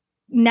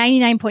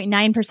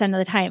 99.9% of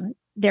the time,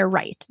 they're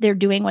right. They're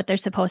doing what they're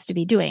supposed to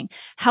be doing.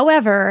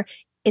 However,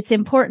 it's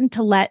important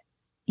to let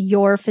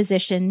your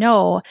physician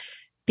know,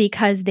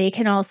 because they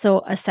can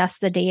also assess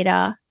the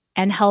data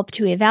and help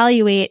to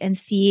evaluate and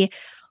see,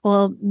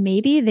 well,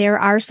 maybe there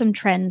are some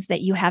trends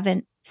that you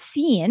haven't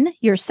seen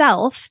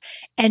yourself,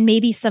 and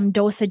maybe some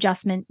dose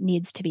adjustment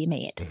needs to be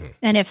made. Mm-hmm.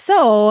 And if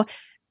so,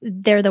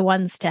 they're the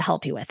ones to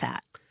help you with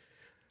that.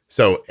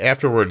 So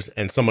afterwards,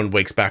 and someone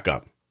wakes back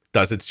up,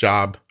 does its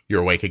job,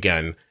 you're awake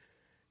again,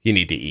 you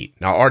need to eat.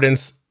 Now,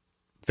 Arden's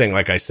thing,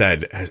 like I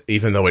said,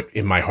 even though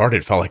in my heart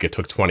it felt like it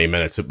took 20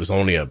 minutes, it was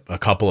only a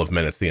couple of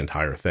minutes, the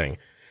entire thing.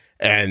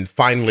 And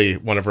finally,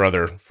 one of her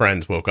other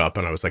friends woke up,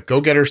 and I was like,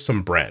 go get her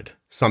some bread,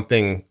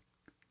 something,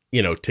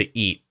 to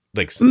eat,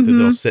 like mm-hmm.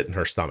 that'll sit in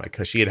her stomach,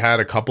 because she had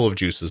a couple of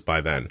juices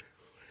by then.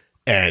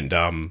 And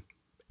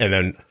then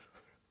it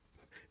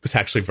was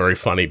actually very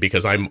funny,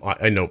 because I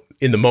know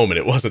in the moment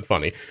it wasn't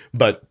funny,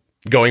 but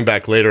going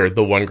back later,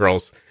 the one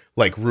girl's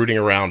like rooting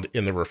around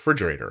in the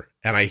refrigerator,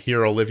 and I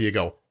hear Olivia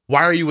go,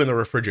 "Why are you in the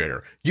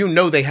refrigerator?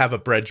 They have a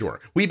bread drawer.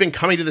 We've been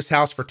coming to this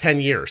house for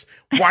 10 years.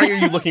 Why are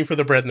you looking for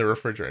the bread in the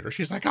refrigerator?"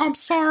 She's like, "I'm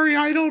sorry.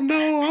 I don't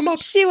know. I'm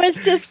upset." She was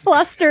just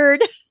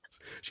flustered.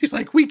 She's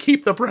like, we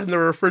keep the bread in the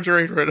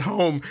refrigerator at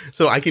home.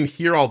 So I can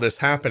hear all this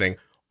happening.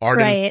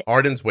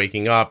 Arden's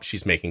waking up.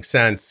 She's making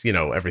sense.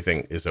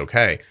 Everything is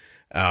okay.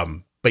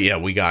 But yeah,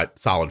 we got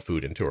solid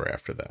food into her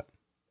after that.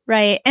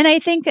 Right. And I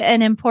think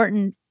an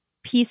important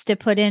piece to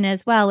put in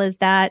as well is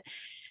that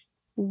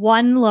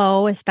one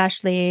low,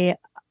 especially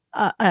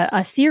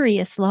a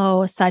serious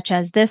low such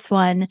as this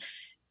one,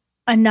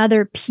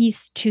 another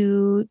piece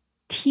to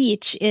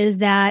teach is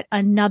that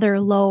another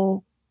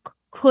low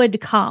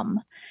could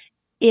come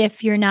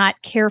if you're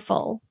not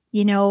careful.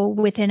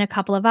 Within a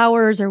couple of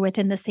hours or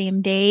within the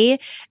same day,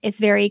 it's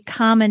very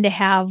common to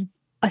have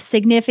a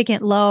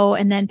significant low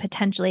and then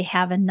potentially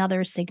have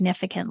another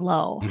significant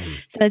low. Mm-hmm.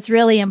 So it's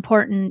really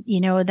important,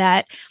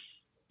 that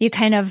you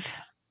kind of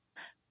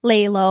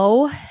lay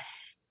low,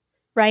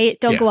 right?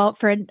 Don't go out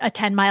for a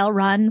 10-mile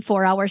run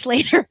 4 hours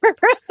later.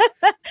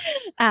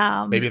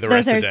 Maybe the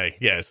rest of the day.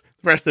 Yes.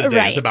 The rest of the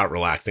day is about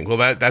relaxing.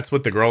 Well, that's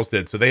what the girls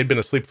did. So they had been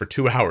asleep for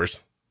 2 hours,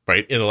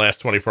 right, in the last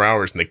 24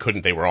 hours,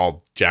 and they were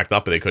all jacked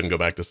up and they couldn't go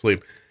back to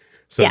sleep.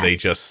 So they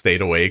just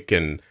stayed awake.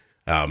 And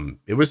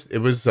it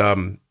was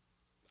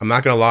I'm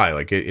not going to lie.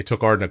 Like it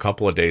took Arden a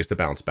couple of days to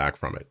bounce back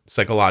from it.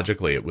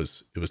 Psychologically, it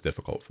was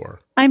difficult for her.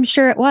 I'm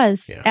sure it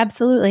was. Yeah.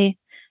 Absolutely.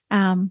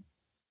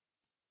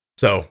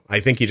 So I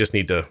think you just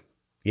need to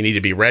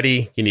be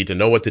ready. You need to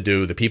know what to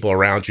do. The people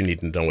around you need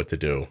to know what to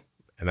do.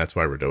 And that's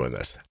why we're doing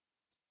this.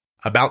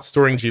 About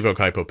storing Gvoke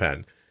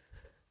HypoPen.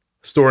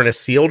 Store in a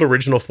sealed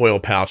original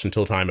foil pouch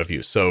until time of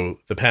use. So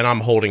the pen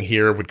I'm holding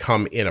here would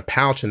come in a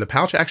pouch, and the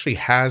pouch actually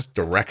has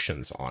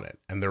directions on it.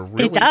 And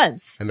it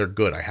does. And they're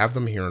good. I have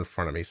them here in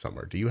front of me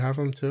somewhere. Do you have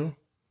them too?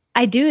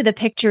 I do. The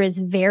picture is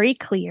very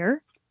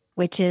clear,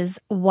 which is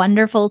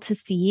wonderful to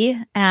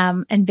see,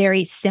 and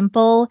very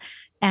simple.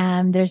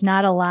 There's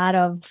not a lot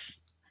of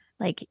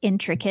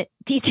intricate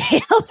detail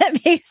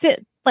that makes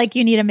it like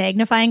you need a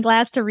magnifying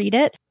glass to read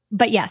it.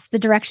 But yes, the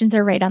directions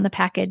are right on the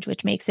package,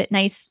 which makes it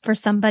nice for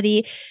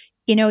somebody,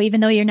 even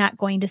though you're not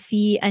going to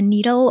see a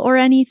needle or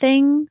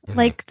anything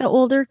like the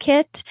older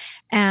kit.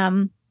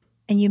 And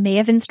you may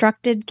have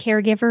instructed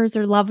caregivers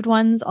or loved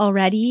ones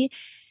already.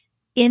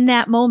 In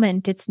that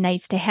moment, it's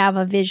nice to have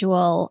a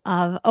visual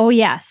of, oh,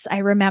 yes, I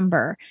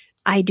remember.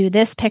 I do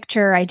this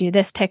picture,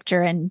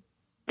 and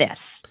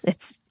this.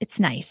 It's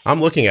nice. I'm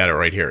looking at it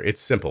right here.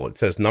 It's simple. It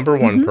says, number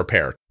one,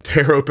 prepare.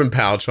 Tear open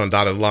pouch on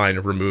dotted line,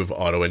 remove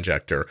auto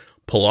injector.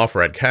 Pull off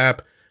red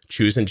cap,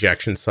 choose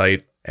injection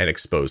site, and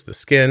expose the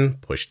skin.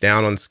 Push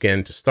down on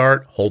skin to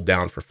start. Hold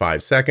down for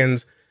 5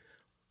 seconds.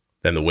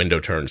 Then the window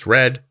turns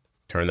red.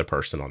 Turn the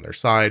person on their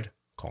side.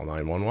 Call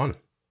 911.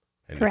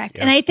 Correct.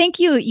 And I think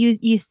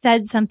you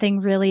said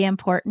something really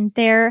important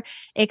there.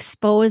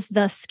 Expose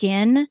the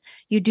skin.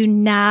 You do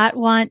not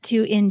want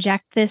to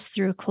inject this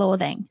through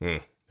clothing.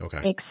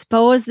 Okay.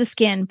 Expose the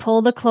skin.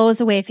 Pull the clothes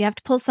away. If you have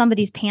to pull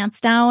somebody's pants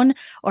down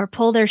or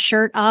pull their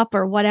shirt up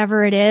or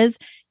whatever it is,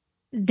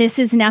 this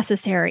is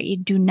necessary.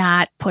 Do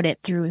not put it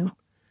through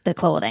the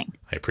clothing.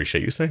 I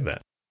appreciate you saying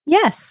that.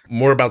 Yes.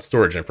 More about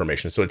storage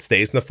information. So it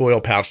stays in the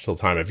foil pouch till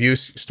time of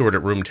use, stored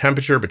at room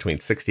temperature between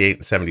 68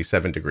 and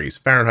 77 degrees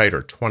Fahrenheit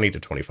or 20 to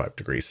 25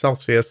 degrees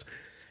Celsius.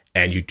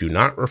 And you do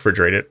not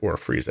refrigerate it or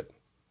freeze it.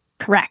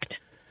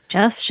 Correct.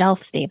 Just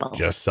shelf stable.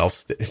 Just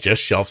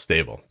shelf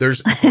stable.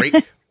 There's great,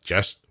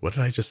 what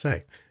did I just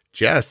say?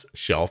 Just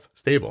shelf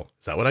stable.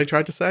 Is that what I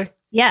tried to say?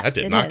 Yes. That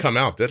did not come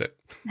out, did it?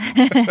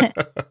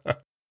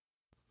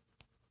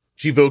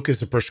 Gvoke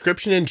is a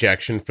prescription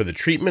injection for the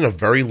treatment of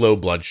very low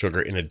blood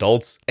sugar in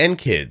adults and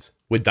kids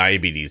with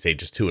diabetes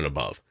ages 2 and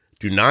above.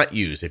 Do not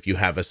use if you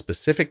have a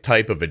specific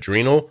type of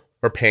adrenal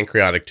or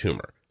pancreatic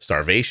tumor,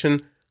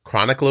 starvation,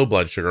 chronic low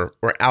blood sugar,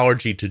 or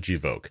allergy to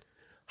Gvoke.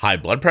 High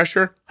blood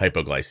pressure,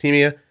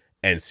 hypoglycemia,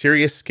 and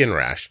serious skin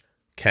rash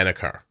can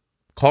occur.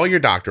 Call your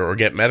doctor or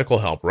get medical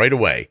help right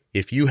away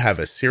if you have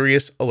a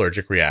serious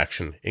allergic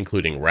reaction,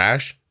 including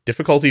rash,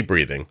 difficulty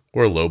breathing,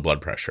 or low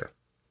blood pressure.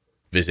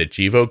 Visit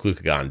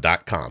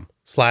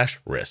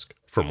GvokeGlucagon.com/risk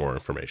for more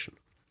information.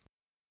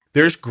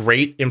 There's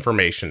great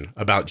information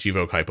about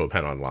Gvoke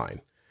HypoPen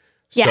online.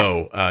 Yes.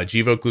 So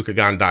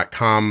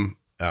GvokeGlucagon.com,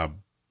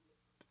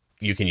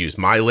 you can use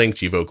my link,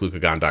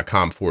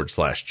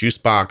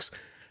 GvokeGlucagon.com/juicebox,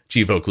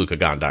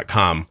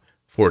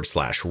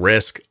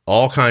 GvokeGlucagon.com/risk,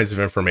 all kinds of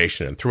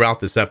information. And throughout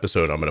this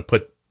episode, I'm going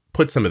to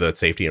put some of that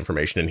safety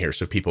information in here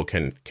so people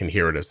can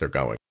hear it as they're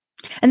going.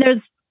 And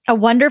there's a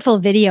wonderful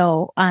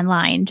video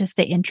online. Just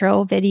the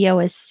intro video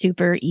is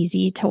super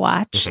easy to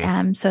watch.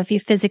 So if you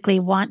physically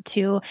want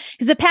to,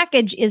 because the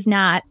package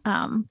isn't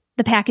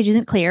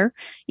clear,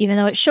 even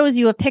though it shows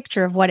you a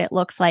picture of what it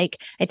looks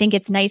like. I think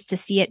it's nice to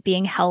see it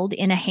being held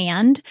in a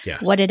hand,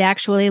 what it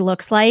actually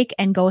looks like,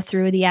 and go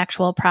through the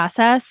actual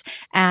process.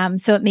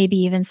 So it may be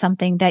even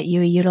something that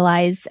you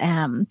utilize.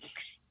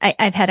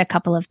 I've had a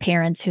couple of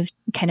parents who've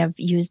kind of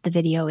used the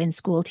video in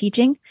school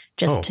teaching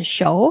just to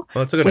show,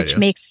 that's a good which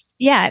idea.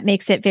 it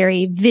makes it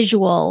very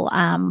visual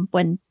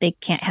when they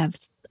can't have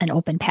an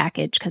open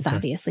package, because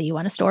obviously you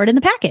want to store it in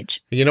the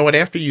package. You know what?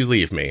 After you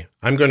leave me,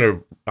 I'm going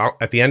to,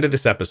 at the end of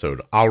this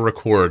episode, I'll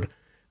record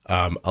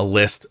a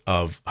list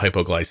of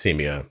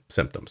hypoglycemia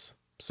symptoms,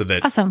 so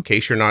that Awesome. in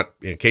case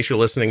you're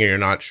listening and you're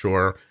not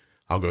sure,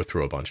 I'll go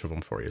through a bunch of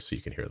them for you so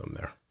you can hear them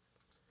there.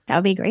 That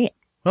would be great.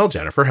 Well,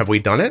 Jennifer, have we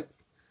done it?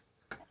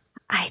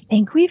 I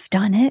think we've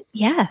done it.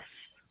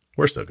 Yes.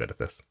 We're so good at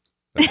this.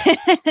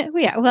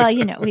 We are. Well,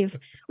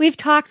 we've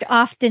talked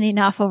often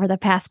enough over the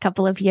past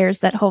couple of years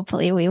that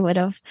hopefully we would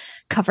have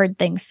covered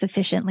things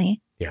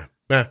sufficiently. Yeah.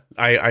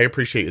 I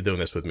appreciate you doing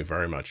this with me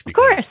very much.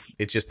 Because of course.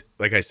 It's just,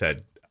 like I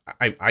said,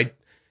 I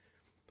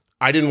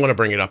didn't want to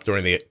bring it up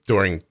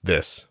during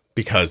this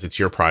because it's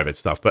your private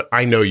stuff, but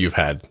I know you've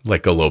had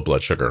like a low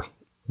blood sugar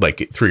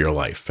like through your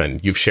life,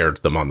 and you've shared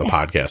them on the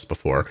podcast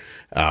before.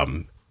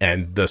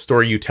 And the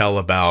story you tell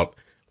about,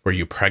 were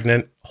you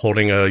pregnant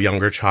holding a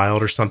younger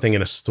child or something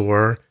in a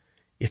store?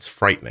 It's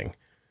frightening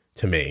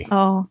to me.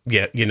 Oh,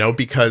 yeah.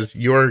 Because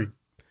you're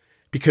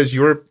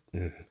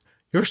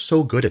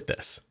so good at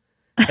this.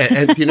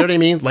 And you know what I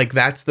mean? Like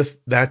that's the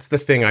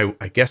thing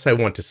I guess I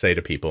want to say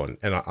to people,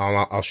 and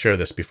I'll share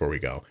this before we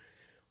go.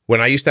 When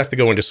I used to have to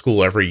go into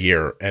school every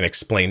year and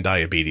explain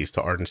diabetes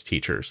to Arden's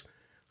teachers,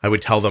 I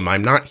would tell them,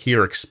 I'm not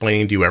here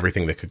explaining to you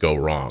everything that could go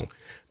wrong,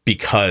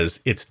 because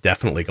it's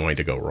definitely going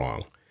to go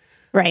wrong.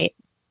 Right.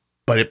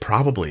 But it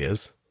probably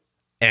is.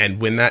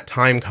 And when that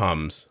time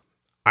comes,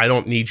 I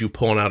don't need you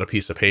pulling out a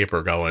piece of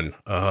paper going,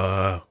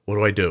 what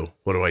do I do?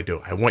 What do I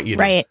do? I want you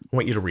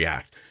to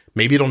react.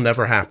 Maybe it'll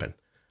never happen,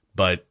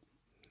 but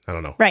I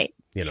don't know. Right.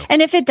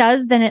 And if it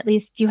does, then at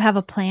least you have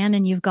a plan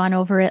and you've gone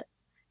over it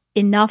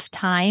enough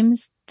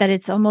times that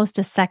it's almost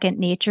a second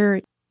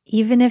nature.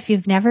 Even if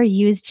you've never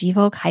used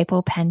Gvoke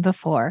HypoPen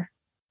before,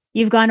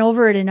 you've gone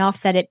over it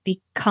enough that it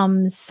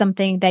becomes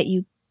something that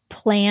you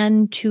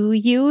plan to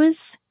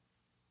use,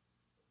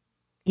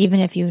 even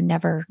if you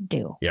never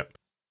do. Yep.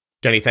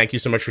 Jenny, thank you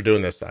so much for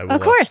doing this. Of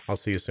course. I'll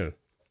see you soon.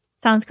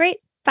 Sounds great.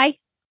 Bye.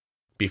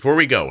 Before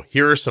we go,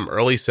 here are some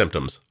early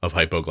symptoms of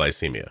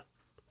hypoglycemia.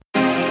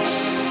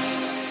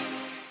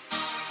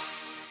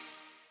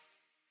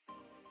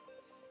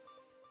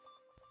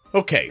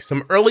 Okay,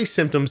 some early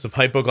symptoms of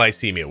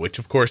hypoglycemia, which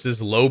of course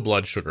is low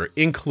blood sugar,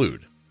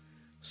 include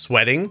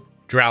sweating,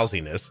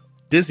 drowsiness,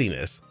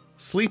 dizziness,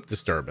 sleep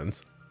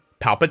disturbance,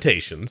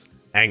 palpitations,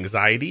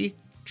 anxiety,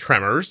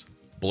 tremors,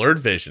 blurred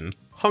vision,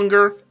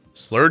 hunger,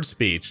 slurred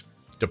speech,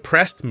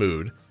 depressed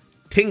mood,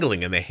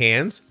 tingling in the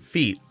hands,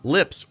 feet,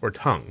 lips, or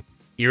tongue,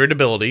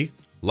 irritability,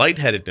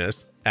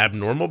 lightheadedness,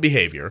 abnormal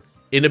behavior,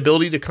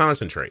 inability to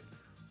concentrate,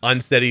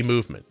 unsteady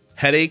movement,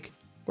 headache,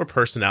 or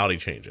personality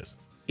changes.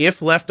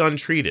 If left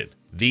untreated,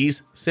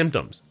 these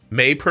symptoms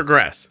may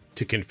progress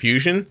to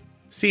confusion,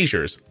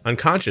 seizures,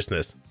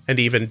 unconsciousness,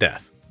 and even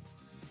death.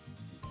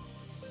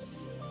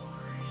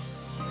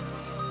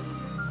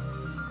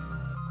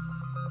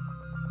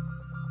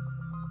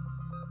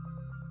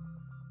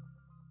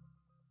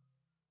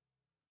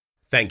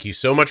 Thank you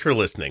so much for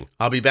listening.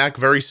 I'll be back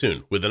very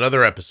soon with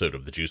another episode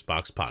of the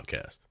Juicebox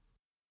Podcast.